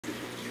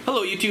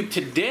Hello YouTube,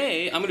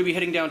 today I'm going to be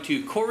heading down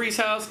to Cory's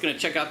house, going to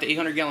check out the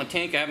 800-gallon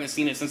tank. I haven't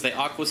seen it since they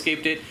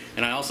aquascaped it,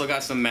 and I also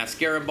got some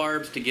Mascara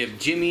Barbs to give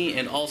Jimmy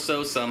and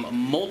also some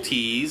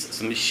Multis,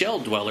 some shell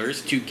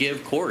dwellers to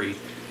give Cory.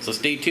 So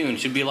stay tuned,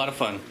 should be a lot of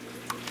fun.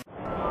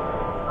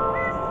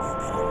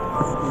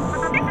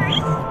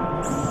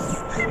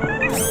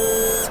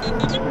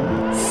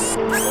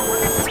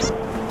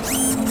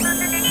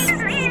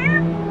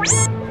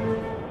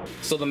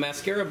 So the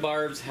Mascara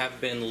Barbs have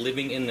been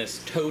living in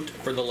this tote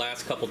for the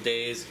last couple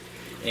days,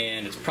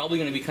 and it's probably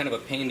going to be kind of a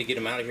pain to get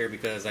them out of here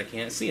because I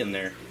can't see them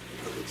there.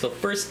 So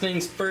first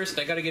things first,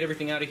 I got to get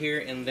everything out of here,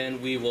 and then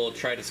we will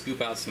try to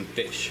scoop out some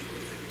fish.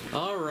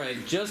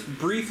 Alright, just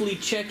briefly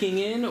checking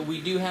in,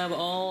 we do have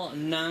all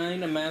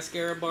 9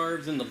 Mascara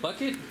Barbs in the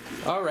bucket.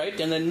 Alright,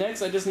 and then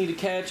next I just need to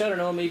catch, I don't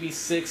know, maybe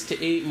 6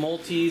 to 8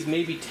 Multis,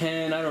 maybe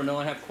 10, I don't know,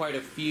 I have quite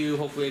a few.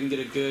 Hopefully I can get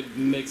a good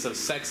mix of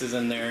sexes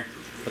in there.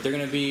 But they're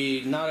going to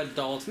be not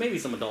adults, maybe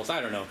some adults,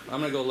 I don't know. I'm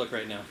going to go look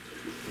right now.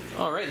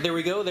 Alright, there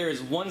we go.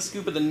 There's one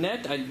scoop of the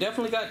net. I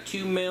definitely got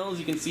 2 males.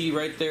 You can see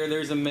right there,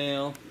 there's a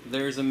male,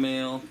 there's a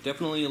male.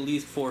 Definitely at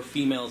least 4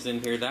 females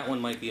in here. That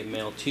one might be a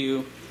male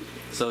too.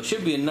 So it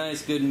should be a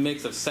nice good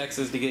mix of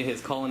sexes to get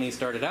his colony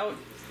started out.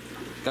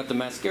 Got the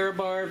Mascara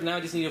Barb. Now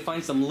I just need to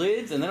find some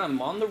lids and then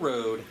I'm on the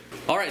road.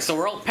 Alright, so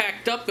we're all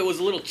packed up. It was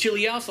a little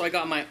chilly out, so I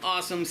got my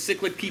awesome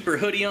cichlid peeper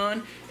hoodie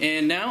on.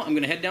 And now I'm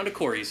going to head down to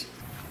Cory's.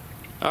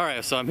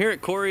 Alright, so I'm here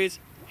at Cory's,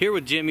 here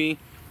with Jimmy,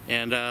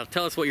 and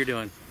tell us what you're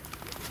doing.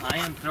 I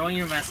am throwing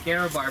your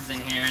Mascara Barbs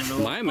in here.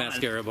 My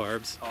Mascara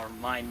Barbs? Or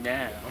mine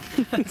now.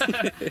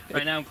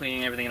 Right now I'm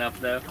cleaning everything up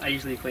though. I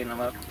usually clean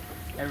them up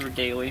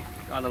daily.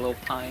 Got a little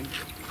pines.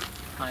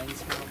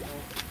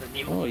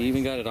 Oh, you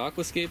even got it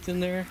aquascaped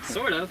in there?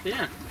 Sort of,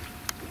 yeah.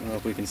 I don't know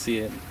if we can see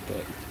it, but...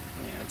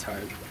 Yeah, it's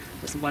hard.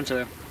 There's a bunch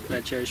of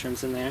red cherry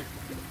shrimps in there.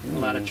 A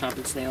lot of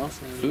trumpet snails.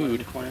 Food. In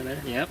the corner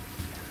there. Yep.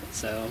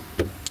 So...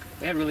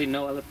 we had really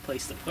no other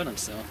place to put them,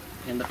 so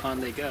in the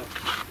pond they go.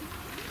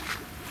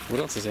 What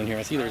else is in here?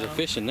 I see there's a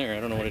fish in there. I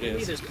don't know what it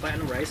is. There's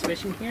platinum rice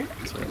fish in here.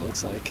 That's what it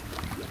looks like.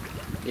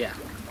 Yeah.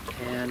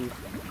 And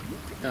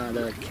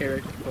the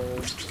carrot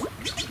gold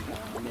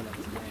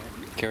minnows in there.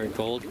 Carrot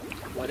gold?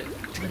 What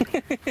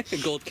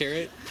Gold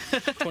carrot?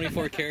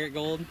 24 karat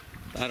gold?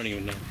 I don't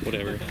even know.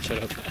 Whatever.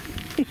 Shut up.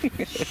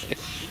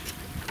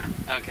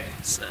 Okay,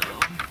 so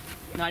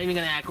not even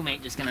gonna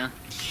acclimate, just gonna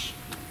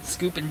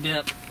scoop and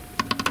dip.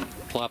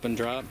 Plop and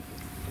drop.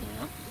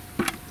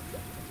 Yeah.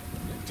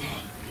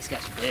 Dang, these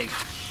guys are big.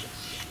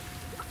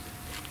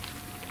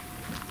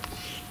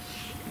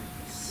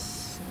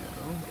 So,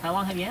 how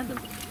long have you had them?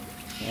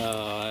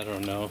 I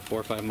don't know, 4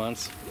 or 5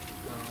 months.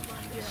 Oh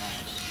my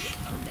gosh.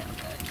 Calm down,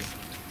 guys.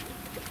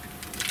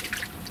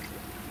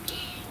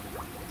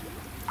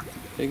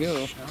 There you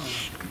go. Oh,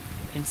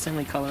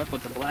 instantly color up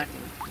with the black.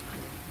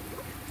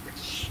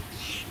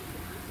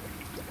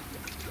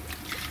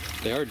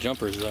 They are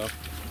jumpers though.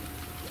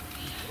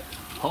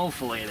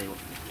 Hopefully they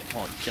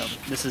won't jump.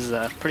 This is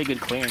a pretty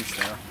good clearance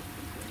though.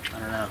 I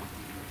don't know.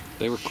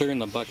 They were clearing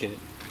the bucket.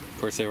 Of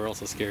course they were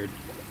also scared.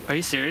 Are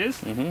you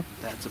serious? Mm-hmm.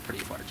 That's a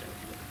pretty far jump.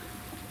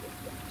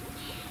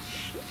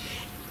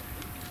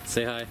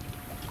 Say hi.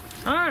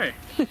 Hi!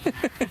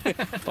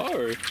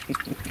 Far.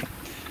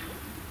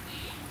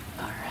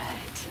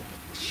 Alright.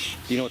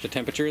 Do you know what the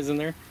temperature is in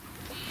there?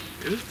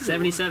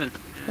 77.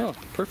 Oh,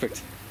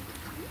 perfect.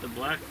 The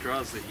black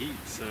draws the heat,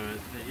 so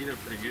they heat up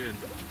pretty good.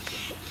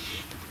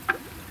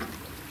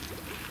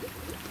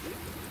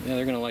 Yeah,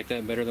 they're gonna like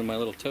that better than my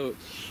little tote.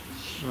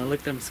 Well,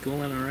 look, them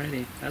schooling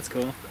already. That's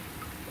cool.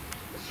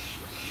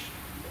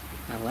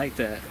 I like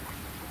that.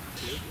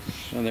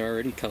 And they're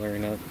already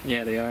coloring up.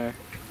 Yeah, they are.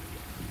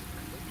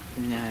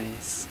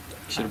 Nice.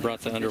 Should have brought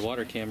the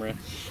underwater camera.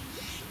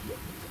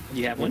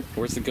 You have one?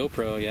 Where's the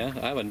GoPro? Yeah,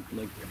 I have a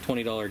like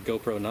 $20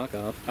 GoPro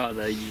knockoff. Oh,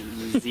 the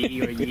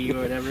Z or Yi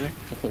or whatever?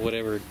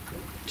 Whatever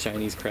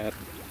Chinese crap.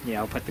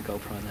 Yeah, I'll put the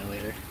GoPro on there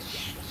later.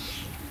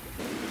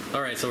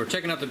 Alright, so we're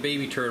checking out the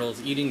baby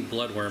turtles eating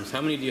bloodworms. How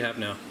many do you have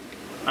now?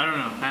 I don't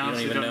know. I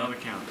honestly don't know the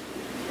count.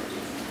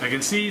 I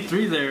can see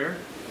 3 there,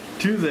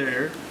 2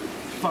 there,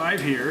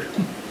 5 here.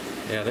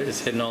 Yeah, they're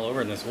just hidden all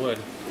over in this wood.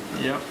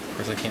 Yep. Of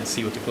course, I can't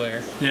see with the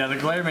glare. Yeah, the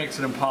glare makes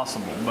it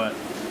impossible, but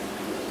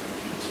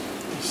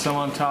some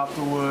on top of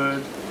the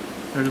wood.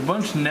 There's a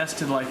bunch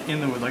nested like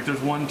in the wood. Like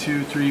there's 1,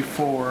 2, 3,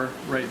 4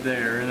 right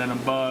there, and then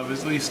above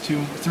is at least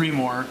 2, 3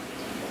 more.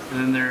 And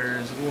then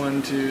there's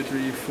 1, 2,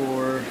 3,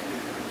 4.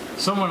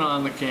 Someone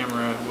on the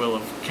camera will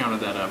have counted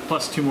that up,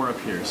 plus 2 more up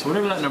here. So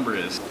whatever that number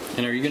is.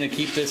 And are you going to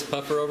keep this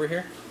puffer over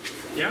here?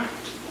 Yeah.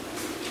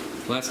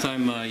 Last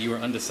time you were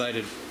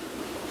undecided.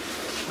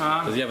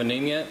 Does he have a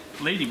name yet?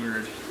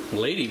 Ladybird.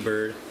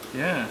 Ladybird?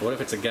 Yeah. What if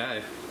it's a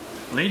guy?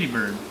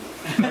 Ladybird.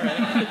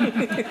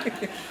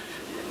 Alright.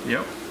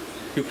 Yep.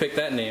 Who picked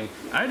that name?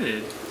 I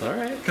did.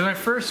 Alright.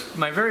 Because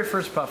my very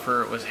first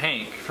puffer was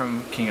Hank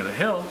from King of the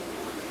Hill.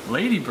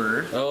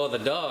 Ladybird. Oh, the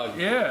dog.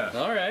 Yeah.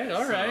 Alright,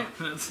 alright.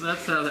 So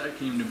that's how that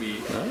came to be.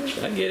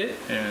 Alright, I get it.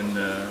 And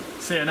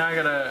so yeah, now I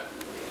gotta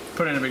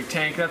put in a big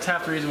tank. That's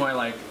half the reason why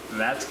like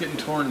that's getting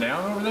torn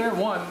down over there.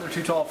 One, they're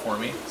too tall for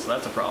me, so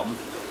that's a problem.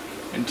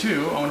 And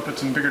two, I want to put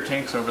some bigger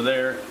tanks over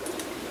there.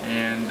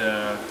 And,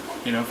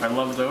 you know, if I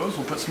love those,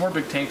 we'll put some more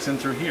big tanks in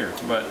through here.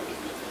 But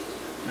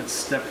that's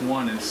step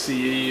one, is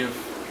see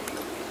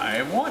if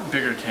I want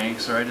bigger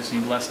tanks or I just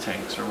need less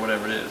tanks or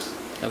whatever it is.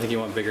 I think you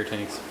want bigger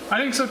tanks. I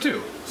think so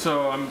too.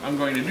 So I'm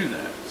going to do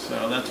that.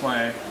 So that's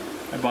why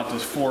I bought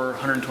those 4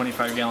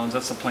 125 gallons.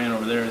 That's the plan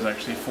over there, is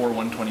actually 4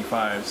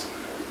 125s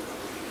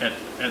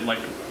at like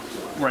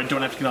where I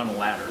don't have to get on a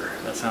ladder.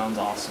 That sounds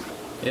awesome.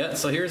 Yeah,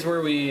 so here's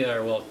where we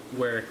are, well,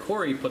 where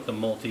Cory put the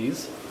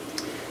multis.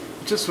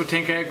 Just a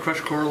tank I had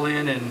crushed coral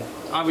in, and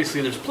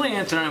obviously there's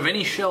plants. I don't have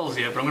any shells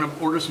yet, but I'm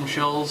gonna order some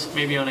shells,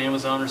 maybe on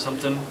Amazon or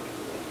something.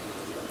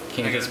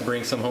 Can you just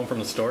bring some home from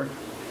the store?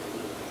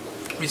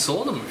 We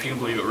sold them, if you can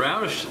believe it. We're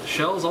out of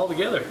shells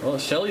altogether. Well,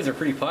 Shellies are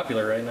pretty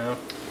popular right now.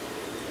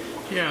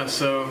 Yeah,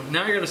 so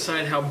now I gotta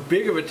decide how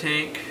big of a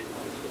tank.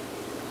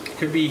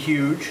 Could be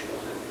huge.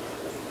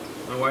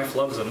 My wife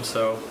loves them,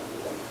 so.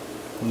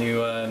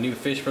 New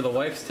fish for the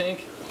wife's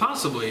tank?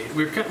 Possibly.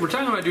 We're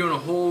talking about doing a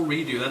whole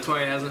redo. That's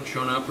why it hasn't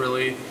shown up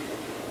really.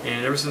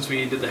 And ever since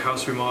we did the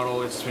house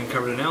remodel, it's been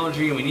covered in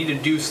algae, and we need to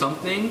do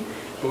something,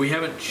 but we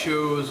haven't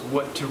chose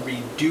what to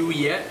redo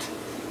yet.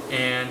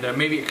 And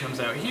maybe it comes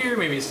out here,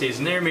 maybe it stays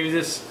in there, maybe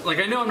this, like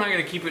I know I'm not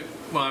going to keep it,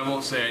 well I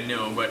won't say I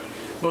know, but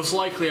most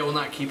likely I will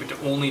not keep it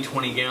to only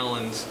 20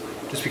 gallons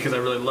just because I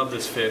really love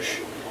this fish.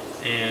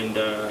 And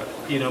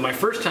you know, my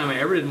first time I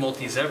ever did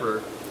multis ever,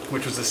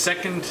 which was the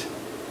second,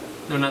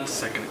 no not the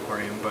second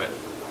aquarium, but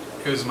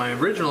it was my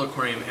original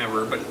aquarium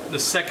ever, but the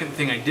second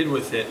thing I did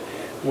with it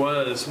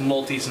was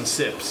multis and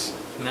sips.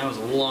 And that was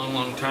a long,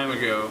 long time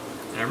ago,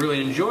 and I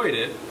really enjoyed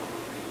it.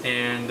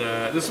 And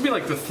this will be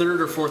like the 3rd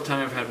or 4th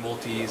time I've had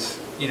multis.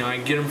 You know, I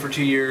get them for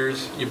 2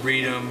 years, you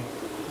breed them,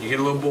 you get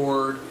a little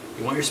bored,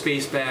 you want your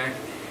space back,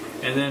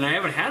 and then I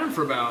haven't had them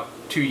for about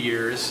 2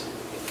 years,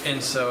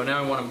 and so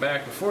now I want them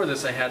back. Before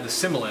this I had the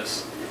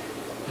Similis,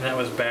 and that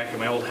was back at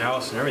my old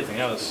house and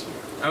everything.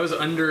 I was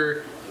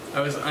under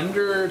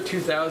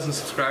 2,000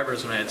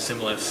 subscribers when I had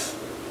Similis.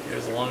 It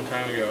was a long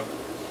time ago,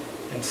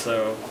 and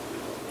so.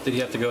 Did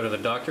you have to go to the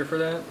doctor for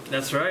that?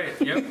 That's right.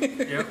 Yep.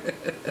 Yep.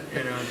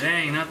 You know,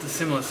 dang, not the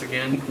Similis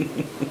again.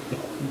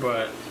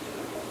 But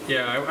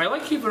yeah, I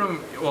like keeping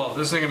them. Well,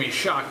 this isn't gonna be a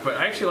shock, but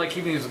I actually like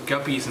keeping these with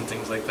guppies and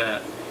things like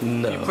that.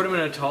 No. You put them in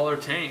a taller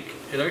tank.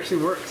 It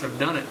actually works. I've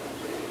done it,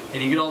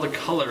 and you get all the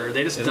color.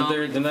 They just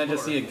Didn't I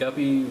just see a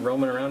guppy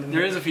roaming around in there?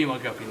 There is a female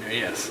guppy in there.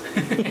 Yes.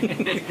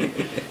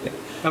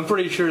 I'm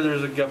pretty sure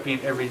there's a guppy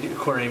in every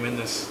aquarium in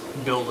this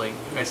building.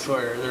 I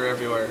swear, they're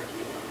everywhere.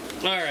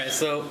 All right,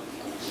 so.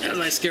 As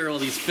I scare all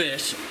these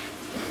fish,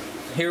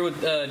 here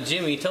with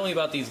Jimmy, tell me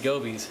about these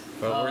gobies.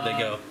 Well, where'd they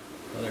go?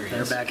 Oh, there he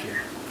They're is. back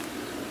here.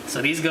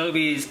 So these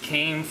gobies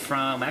came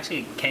from,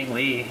 actually Kang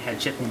Lee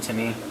had shipped them to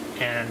me,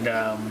 and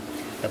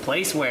the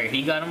place where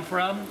he got them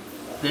from,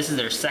 this is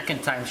their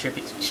 2nd time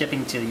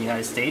shipping to the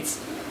United States.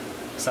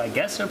 So I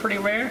guess they're pretty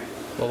rare.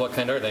 Well, what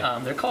kind are they?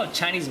 They're called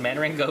Chinese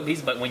Mandarin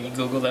gobies, but when you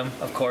Google them,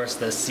 of course,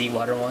 the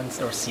seawater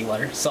ones, or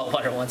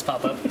saltwater ones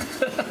pop up.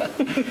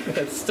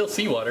 It's still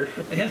seawater.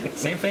 Yeah,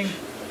 same thing.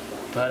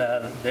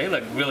 But they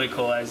look really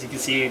cool. As you can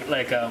see,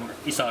 like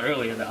you saw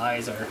earlier, the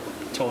eyes are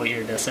totally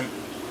iridescent.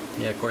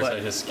 Yeah, of course, But- I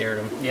just scared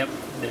them. Yep,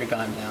 they're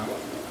gone now.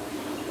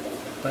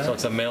 But, So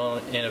it's a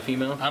male and a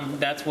female?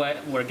 that's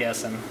what we're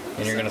guessing.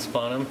 And you're going to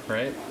spawn them,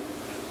 right?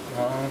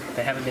 Well,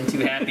 they haven't been too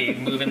happy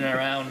moving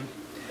around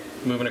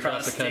Moving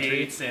across the country?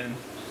 states and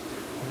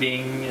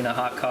being in a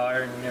hot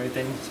car and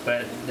everything.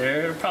 But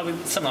they're probably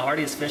some of the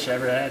hardiest fish I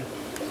ever had.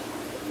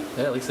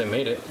 Yeah, at least they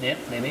made it. Yep,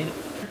 they made it.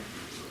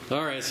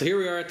 All right, so here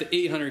we are at the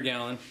 800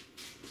 gallon.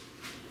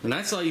 And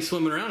I saw you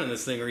swimming around in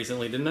this thing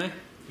recently, didn't I?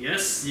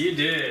 Yes, you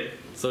did.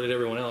 So did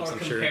everyone else, For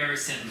I'm sure.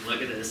 comparison,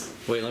 look at this.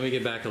 Wait, let me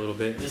get back a little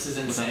bit. This is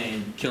insane.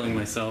 Without killing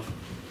myself.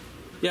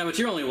 Yeah, but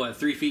you're only, what,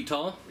 3 feet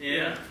tall?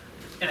 Yeah.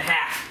 And a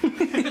half.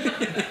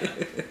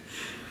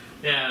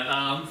 Yeah,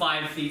 I'm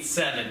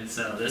 5'7",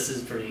 so this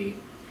is pretty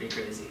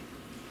crazy.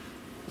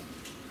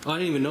 Oh, I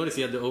didn't even notice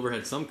you had the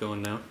overhead sump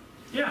going now.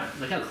 Yeah,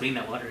 look how clean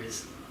that water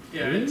is.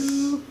 Yeah, it's.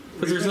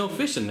 Because there's no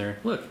fish in there.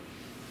 Look.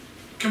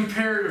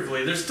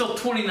 Comparatively, there's still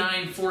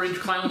 29 4-inch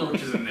clown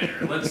loaches in there.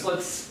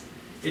 Let's.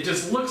 It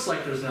just looks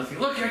like there's nothing.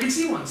 Look, I can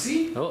see one.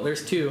 See? Oh,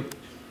 there's 2.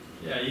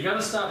 Yeah, you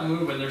gotta stop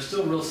moving. They're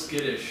still real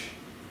skittish,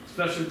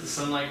 especially with the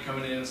sunlight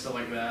coming in and stuff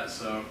like that.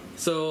 So.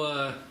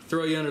 So,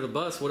 throw you under the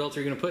bus. What else are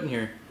you going to put in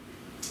here?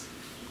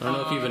 I don't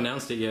know if you've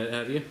announced it yet,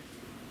 have you?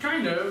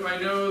 Kind of. I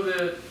know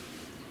that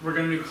we're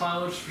gonna do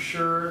clown loaches for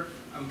sure.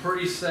 I'm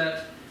pretty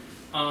set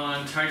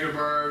on tiger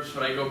barbs,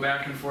 but I go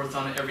back and forth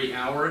on it every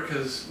hour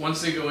because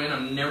once they go in,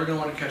 I'm never gonna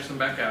want to catch them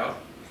back out.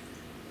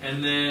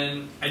 And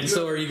then I do.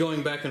 So, are you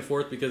going back and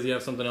forth because you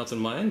have something else in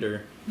mind,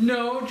 or?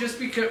 No, just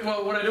because.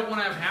 Well, what I don't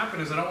want to have happen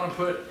is I don't want to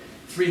put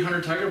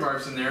 300 tiger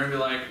barbs in there and be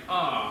like,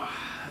 oh,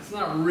 that's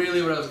not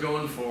really what I was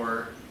going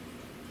for.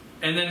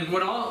 And then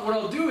what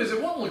I'll do is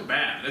it won't look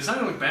bad. It's not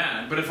gonna look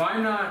bad. But if I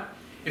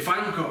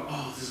don't go,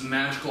 oh, this is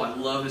magical. I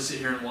love to sit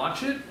here and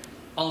watch it.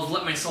 I'll have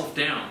let myself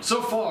down.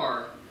 So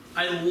far,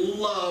 I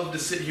love to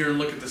sit here and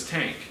look at this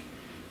tank,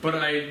 but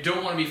I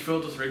don't want to be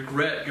filled with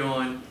regret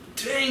going,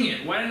 dang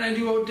it, why didn't I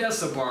do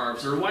Odessa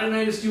barbs? Or why didn't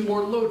I just do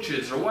more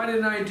loaches? Or why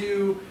didn't I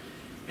do...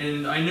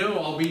 And I know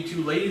I'll be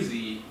too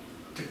lazy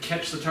to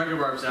catch the tiger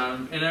barbs out.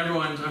 And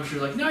everyone's, I'm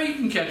sure, like, no, you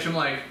can catch them.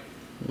 Like,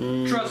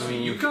 trust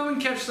me, you come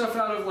and catch stuff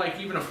out of, like,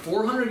 even a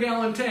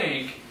 400-gallon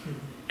tank,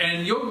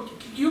 and you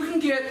can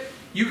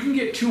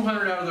get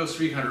 200 out of those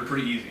 300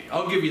 pretty easy.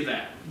 I'll give you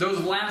that.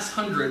 Those last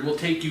 100 will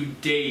take you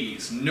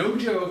days. No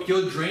joke.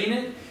 You'll drain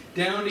it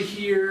down to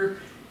here.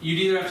 You'd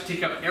either have to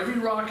take out every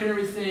rock and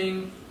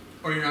everything,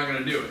 or you're not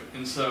going to do it.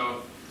 And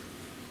so,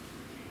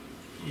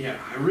 yeah,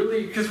 I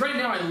really, because right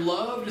now I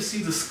love to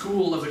see the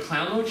school of the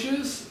clown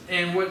loaches,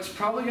 and what's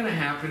probably going to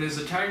happen is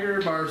the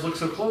tiger barbs look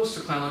so close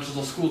to clown loaches,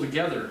 they'll school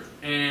together,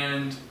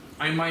 and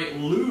I might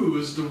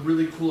lose the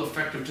really cool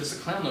effect of just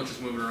the clown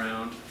loaches moving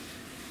around.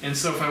 And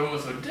so if I went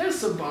with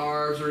Odessa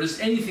barbs or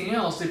just anything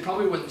else, they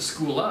probably wouldn't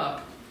school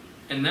up,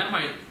 and that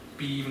might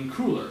be even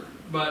cooler.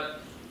 But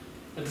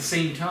at the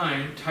same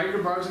time, tiger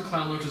barbs and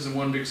clown loaches in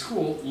one big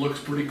school looks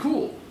pretty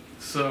cool.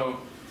 So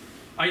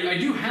I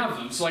do have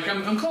them. So like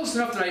I'm close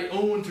enough that I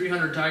own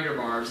 300 tiger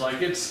barbs. Like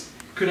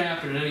could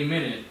happen at any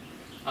minute.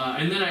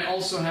 And then I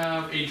also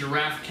have a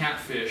giraffe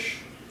catfish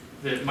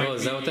that might. Oh,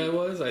 is that what that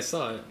was? I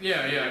saw it.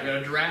 Yeah, I got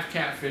a giraffe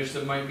catfish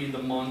that might be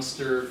the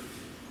monster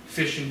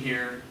fish in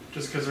here,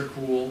 just because they're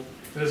cool.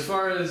 But as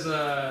far as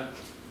the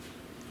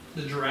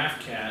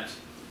giraffe cat,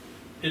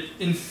 it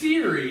in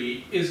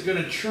theory is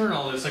going to churn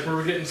all this. Like where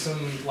we're getting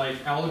some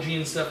like algae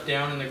and stuff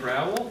down in the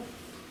gravel,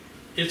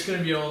 it's going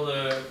to be able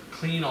to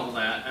clean all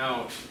that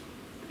out,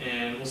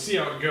 and we'll see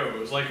how it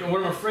goes. Like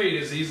what I'm afraid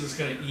is he's just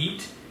going to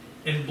eat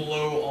and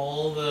blow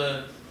all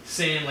the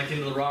sand like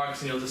into the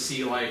rocks, and you'll just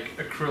see like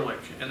acrylic,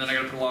 and then I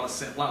got to put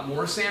a lot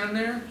more sand in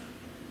there.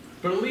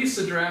 But at least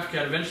the giraffe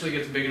cat eventually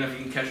gets big enough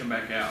you can catch him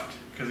back out.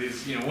 Because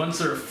he's, you know, once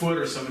they're a foot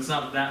or so, it's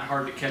not that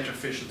hard to catch a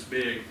fish that's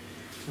big.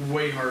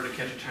 Way harder to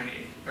catch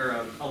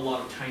a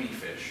lot of tiny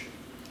fish.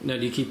 Now,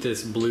 do you keep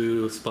this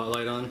blue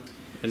spotlight on?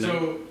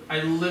 So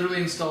I literally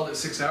installed it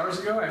 6 hours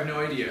ago. I have no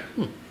idea.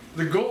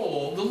 The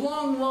goal, the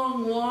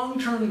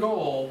long-term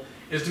goal,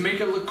 is to make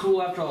it look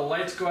cool after all the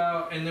lights go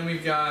out. And then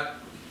we've got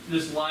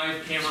this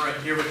live camera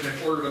right here, which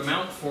I ordered a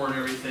mount for and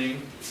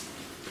everything.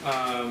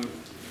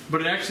 But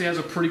it actually has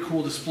a pretty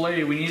cool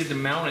display. We needed to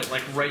mount it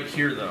like right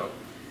here though.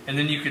 And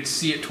then you could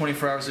see it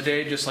 24 hours a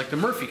day, just like the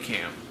Murphy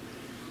cam.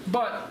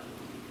 But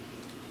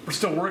we're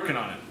still working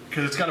on it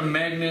because it's got a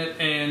magnet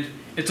and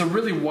it's a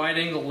really wide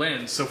angle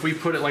lens. So if we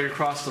put it like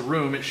across the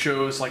room, it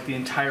shows like the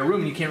entire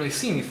room and you can't really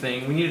see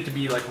anything. We need it to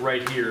be like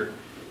right here.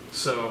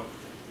 So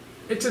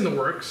it's in the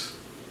works.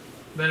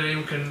 Then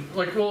anyone can,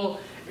 like, well,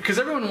 because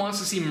everyone wants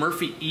to see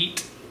Murphy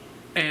eat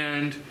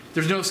and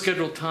there's no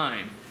scheduled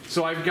time.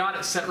 So I've got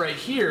it set right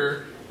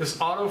here, this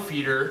auto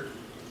feeder,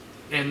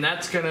 and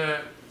that's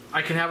gonna,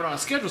 I can have it on a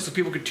schedule so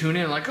people could tune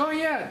in like, oh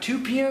yeah,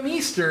 2 p.m.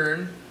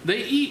 Eastern,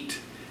 they eat.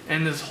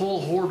 And this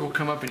whole horde will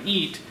come up and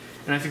eat,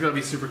 and I think that'll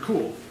be super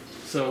cool.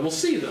 So we'll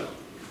see though.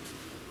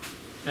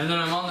 And then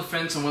I'm on the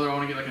fence on whether I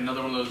want to get like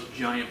another one of those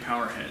giant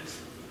power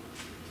heads.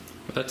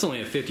 That's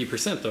only at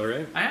 50% though,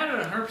 right? I had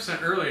it at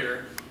 100%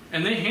 earlier,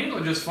 and they handle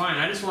it just fine.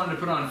 I just wanted to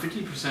put on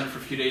 50% for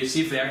a few days,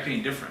 see if they act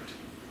any different.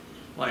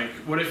 Like,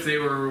 what if they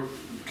were,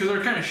 because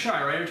they're kind of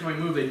shy, right? Every time I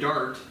move, they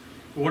dart.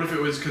 But what if it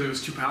was because it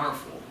was too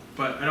powerful?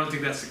 But I don't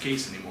think that's the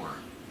case anymore.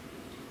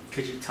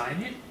 Could you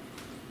time it?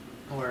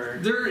 Or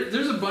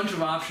there's a bunch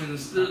of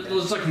options.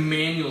 Those like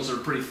manuals are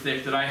pretty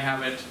thick that I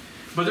haven't.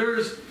 But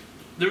there's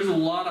a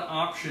lot of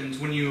options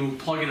when you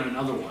plug in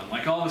another one.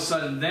 Like all of a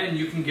sudden, then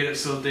you can get it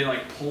so that they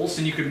like pulse,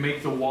 and you can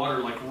make the water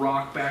like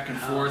rock back and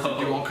forth and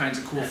do all kinds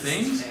of cool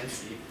things.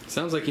 Fancy.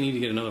 Sounds like you need to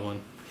get another one.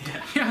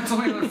 Yeah, it's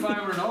only another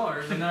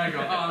 $500, and then I go,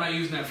 oh, I'm not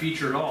using that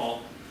feature at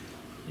all.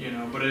 You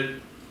know, but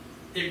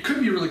it could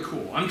be really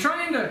cool. I'm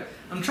trying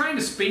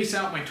to space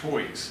out my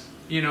toys.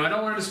 You know, I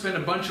don't want to spend a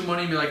bunch of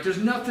money and be like, there's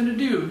nothing to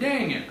do.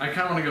 Dang it. I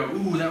kind of want to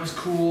go, ooh, that was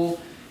cool.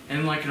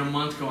 And like in a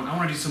month going, I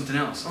want to do something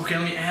else. Okay,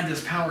 let me add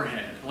this power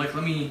head. Like,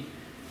 let me,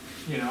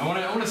 you know, I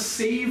want to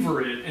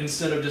savor it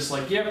instead of just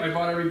like, yep, I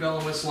bought every bell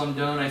and whistle, I'm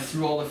done. I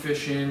threw all the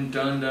fish in,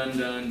 done,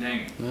 dang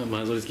it. Well,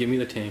 might as well just give me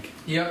the tank.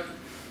 Yep.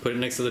 Put it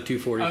next to the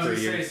 240 for a year. I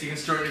was going to say, so you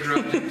can start to grow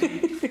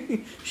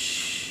empty.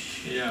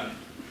 Shh. Yeah.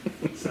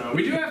 So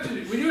we do have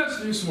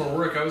to do some more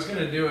work. I was going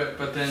to do it,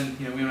 but then,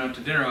 you know, we went out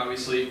to dinner,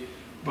 obviously.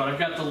 But I've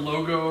got the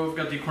logo, I've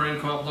got the Aquarium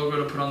Co-op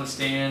logo to put on the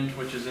stand,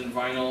 which is in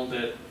vinyl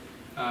that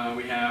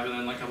we have, and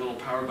then like a little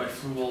Powered by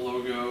Fluval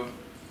logo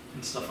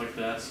and stuff like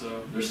that.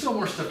 So there's still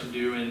more stuff to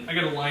do, and I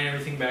got to line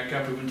everything back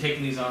up. We've been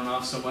taking these on and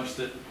off so much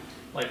that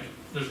like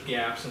there's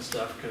gaps and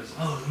stuff because,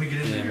 oh, let me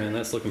get in there. Yeah, man,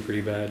 that's looking pretty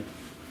bad.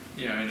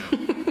 Yeah, I know.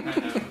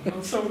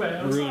 I'm so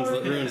bad.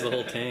 Ruins the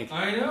whole tank.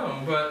 I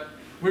know, but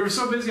we were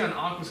so busy on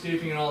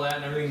aquascaping and all that,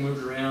 and everything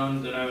moved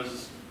around that I was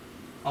just,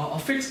 I'll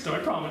fix it though, I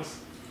promise.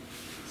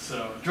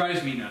 So, it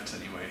drives me nuts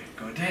anyway.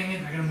 Going, dang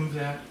it, I gotta move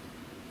that.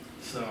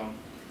 So,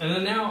 and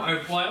then now,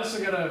 I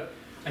also gotta,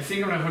 I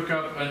think I'm gonna hook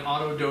up an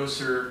auto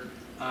doser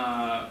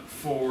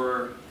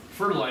for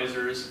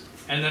fertilizers,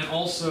 And then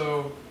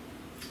also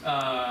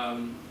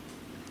some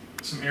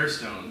air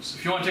stones.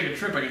 If you want to take a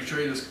trip, I can show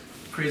you this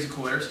crazy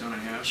cool air stone I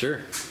have. Sure.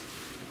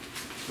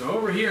 So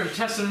over here, I'm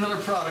testing another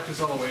product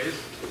as always.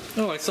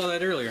 Oh, I saw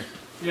that earlier.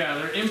 Yeah,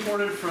 they're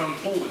imported from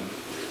Poland.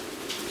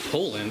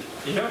 Poland?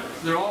 Yep.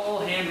 They're all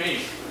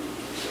handmade.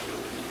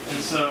 And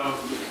so...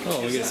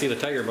 Oh, we get to see the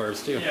tiger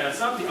barbs too. Yeah, it's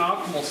not the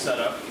optimal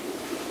setup,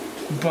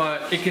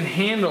 but it can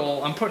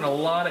handle, I'm putting a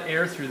lot of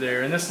air through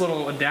there, and this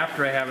little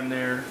adapter I have in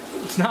there,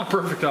 it's not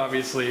perfect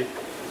obviously,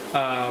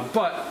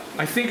 but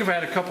I think if I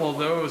had a couple of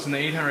those in the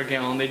 800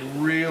 gallon, they'd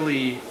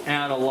really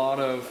add a lot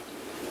of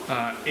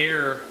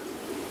air.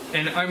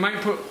 And I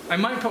might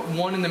put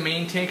one in the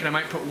main tank and I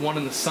might put one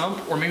in the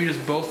sump, or maybe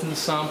just both in the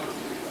sump.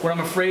 What I'm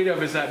afraid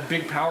of is that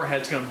big power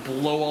head's gonna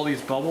blow all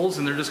these bubbles,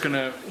 and they're just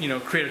gonna, you know,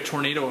 create a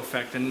tornado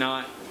effect and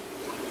not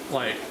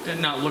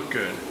look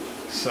good.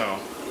 So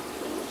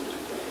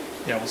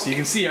yeah, well, so you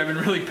can see I've been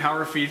really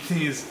power feeding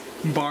these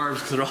barbs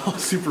because they're all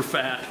super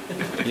fat.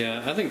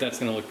 Yeah, I think that's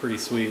gonna look pretty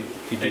sweet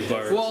if you do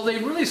barbs. Well, they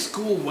really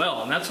school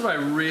well, and that's what I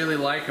really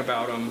like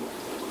about them.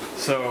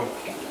 So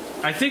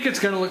I think it's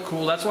gonna look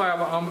cool. That's why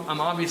I'm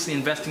obviously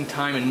investing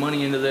time and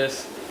money into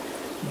this,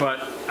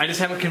 but I just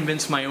haven't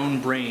convinced my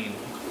own brain.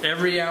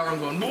 Every hour I'm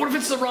going, but what if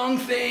it's the wrong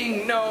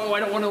thing? No,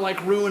 I don't want to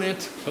like ruin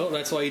it. Well,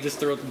 that's why you just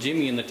throw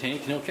Jimmy in the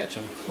tank and he'll catch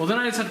them. Well, then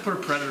I just have to put a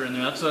predator in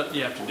there. That's what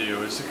you have to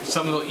do. Is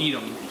something that'll eat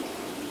them.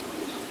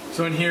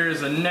 So in here is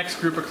the next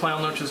group of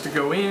clown loaches to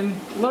go in.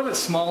 A little bit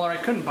smaller. I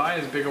couldn't buy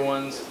as bigger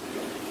ones,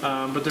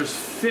 but there's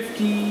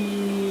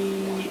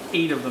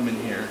 58 of them in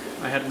here.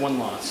 I had one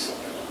loss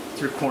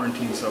through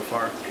quarantine so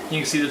far. You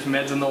can see there's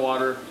meds in the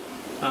water,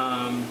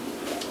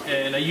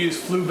 and I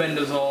used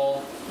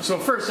flubendazole. So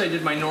first I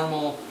did my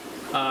normal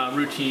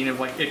routine of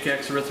like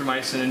Icex,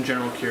 erythromycin, and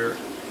general cure,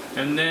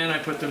 and then I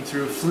put them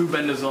through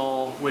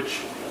flubendazole,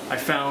 which I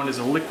found is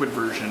a liquid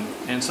version.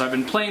 And so I've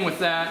been playing with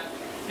that,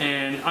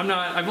 and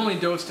I've only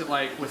dosed it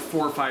like with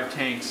 4 or 5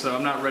 tanks, so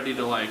I'm not ready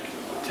to like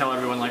tell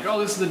everyone like, oh,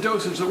 this is the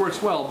dosage that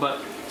works well,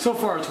 but so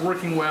far it's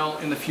working well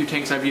in the few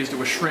tanks I've used it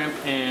with shrimp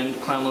and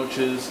clown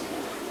loaches.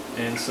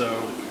 And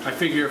so I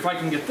figure if I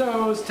can get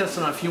those, test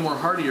on a few more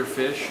hardier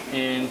fish,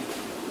 and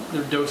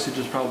their dosage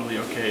is probably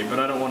okay, but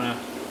I don't want to,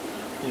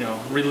 you know,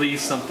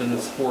 release something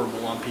that's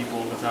horrible on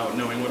people without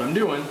knowing what I'm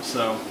doing,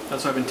 so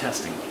that's what I've been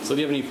testing. So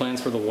do you have any plans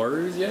for the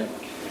warriors yet?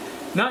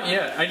 Not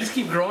yet. I just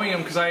keep growing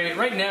them because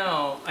right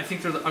now I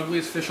think they're the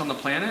ugliest fish on the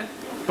planet,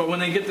 but when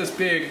they get this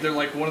big, they're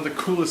like one of the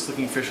coolest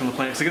looking fish on the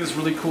planet. So they get this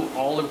really cool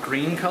olive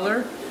green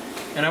color,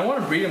 and I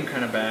want to breed them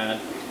kind of bad,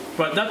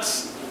 but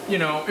that's, you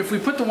know, if we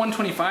put the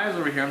 125s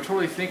over here, I'm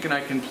totally thinking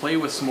I can play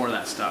with some more of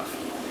that stuff.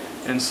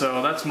 And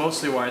so that's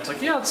mostly why it's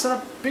like, yeah, let's set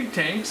up big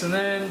tanks, and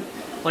then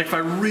like if I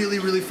really,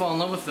 really fall in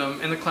love with them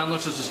and the clown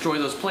loaches destroy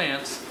those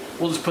plants,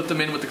 we'll just put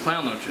them in with the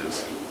clown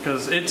loaches.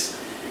 Because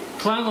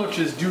clown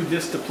loaches do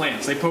this to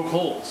plants. They poke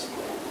holes.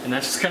 And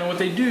that's just kind of what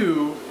they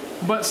do.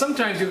 But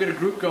sometimes you'll get a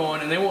group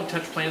going and they won't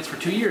touch plants for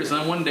 2 years.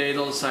 And then one day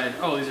they'll decide,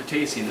 oh, these are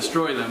tasty, and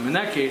destroy them. In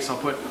that case, I'll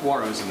put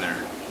Waros in there.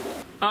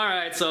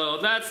 Alright, so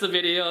that's the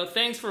video.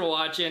 Thanks for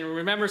watching.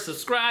 Remember,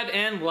 subscribe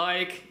and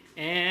like,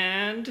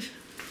 and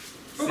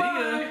see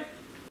ya.